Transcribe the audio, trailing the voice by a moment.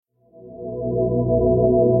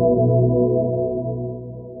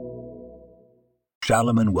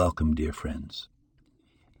Shalom and welcome, dear friends.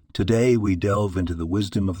 Today we delve into the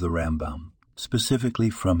wisdom of the Rambam,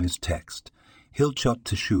 specifically from his text, Hilchot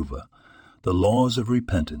Teshuvah, the laws of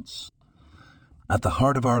repentance. At the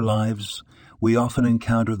heart of our lives, we often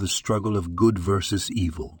encounter the struggle of good versus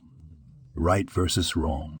evil, right versus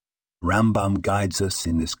wrong. Rambam guides us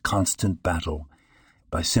in this constant battle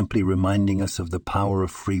by simply reminding us of the power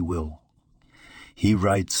of free will. He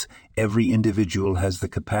writes, every individual has the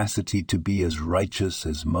capacity to be as righteous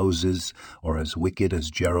as Moses or as wicked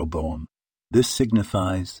as Jeroboam. This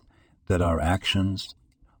signifies that our actions,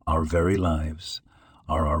 our very lives,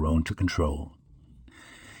 are our own to control.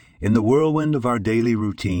 In the whirlwind of our daily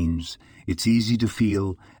routines, it's easy to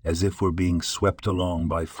feel as if we're being swept along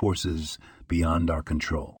by forces beyond our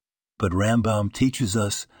control. But Rambam teaches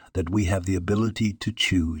us that we have the ability to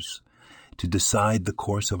choose, to decide the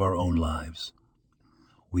course of our own lives.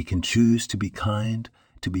 We can choose to be kind,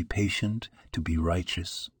 to be patient, to be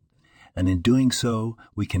righteous, and in doing so,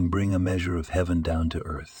 we can bring a measure of heaven down to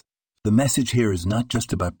earth. The message here is not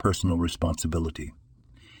just about personal responsibility.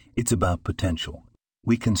 It's about potential.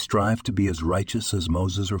 We can strive to be as righteous as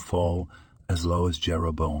Moses or fall as low as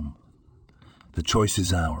Jeroboam. The choice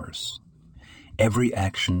is ours. Every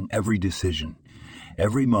action, every decision,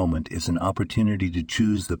 every moment is an opportunity to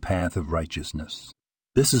choose the path of righteousness.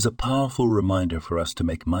 This is a powerful reminder for us to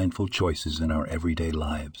make mindful choices in our everyday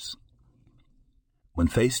lives. When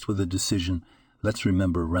faced with a decision, let's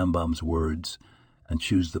remember Rambam's words and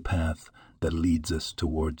choose the path that leads us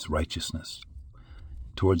towards righteousness,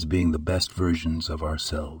 towards being the best versions of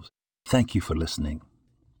ourselves. Thank you for listening.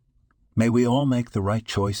 May we all make the right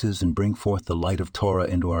choices and bring forth the light of Torah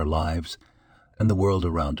into our lives and the world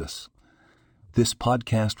around us. This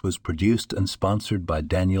podcast was produced and sponsored by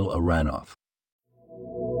Daniel Aranoff.